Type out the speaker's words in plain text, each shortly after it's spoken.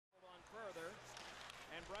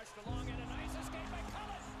Brushed along and a nice escape by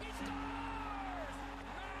Cullen. He scores!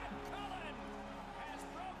 Matt Cullen has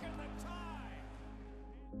broken the tie.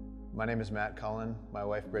 My name is Matt Cullen. My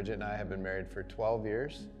wife Bridget and I have been married for 12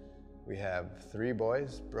 years. We have 3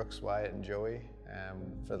 boys, Brooks, Wyatt, and Joey.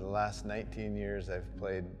 For the last 19 years, I've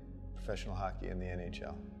played professional hockey in the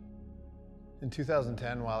NHL. In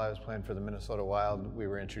 2010, while I was playing for the Minnesota Wild, we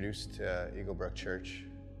were introduced to Eagle Brook Church,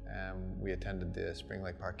 and we attended the Spring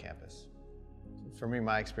Lake Park campus. For me,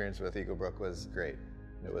 my experience with Eagle Brook was great.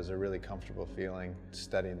 It was a really comfortable feeling,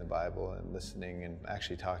 studying the Bible and listening and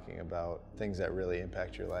actually talking about things that really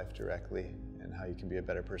impact your life directly and how you can be a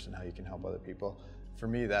better person, how you can help other people. For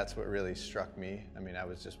me, that's what really struck me. I mean, I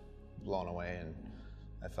was just blown away and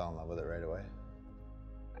I fell in love with it right away.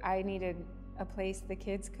 I needed a place the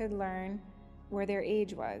kids could learn where their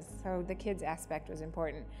age was, so the kids aspect was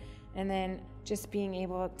important. And then just being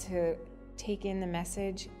able to take in the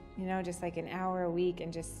message, you know, just like an hour a week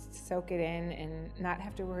and just soak it in and not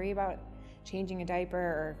have to worry about changing a diaper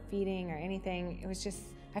or feeding or anything. It was just,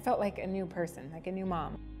 I felt like a new person, like a new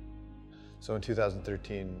mom. So in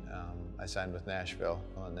 2013, I signed with Nashville,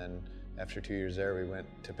 and then after 2 years there, we went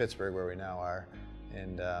to Pittsburgh, where we now are,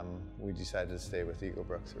 and we decided to stay with Eagle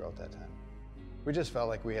Brook throughout that time. We just felt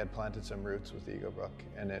like we had planted some roots with Eagle Brook,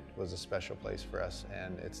 and it was a special place for us,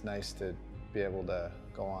 and it's nice to be able to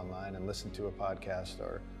go online and listen to a podcast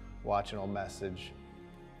or watch an old message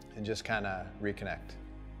and just kind of reconnect.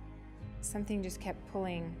 Something just kept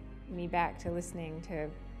pulling me back to listening to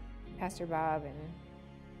Pastor Bob and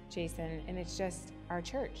Jason, and it's just our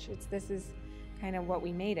church. This is kind of what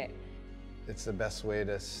we made it. It's the best way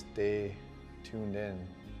to stay tuned in.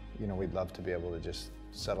 You know, we'd love to be able to just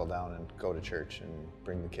settle down and go to church and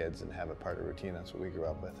bring the kids and have it part of routine. That's what we grew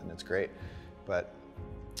up with, and it's great. But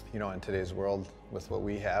you know, in today's world, with what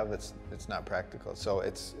we have, it's not practical. So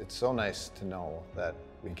it's so nice to know that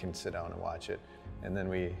we can sit down and watch it, and then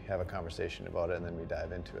we have a conversation about it, and then we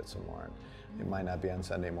dive into it some more. And it might not be on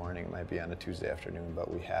Sunday morning, it might be on a Tuesday afternoon, but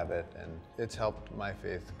we have it, and it's helped my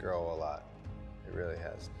faith grow a lot. It really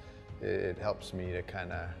has. It helps me to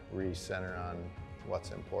kind of recenter on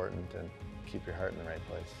what's important and keep your heart in the right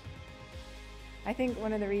place. I think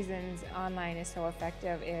one of the reasons online is so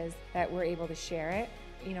effective is that we're able to share it.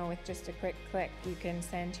 You know, with just a quick click, you can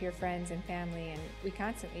send to your friends and family, and we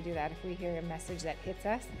constantly do that if we hear a message that hits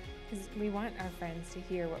us, because we want our friends to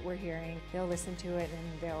hear what we're hearing. They'll listen to it,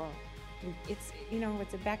 and it's, you know,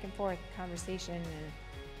 it's a back and forth conversation, and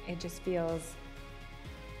it just feels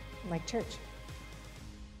like church.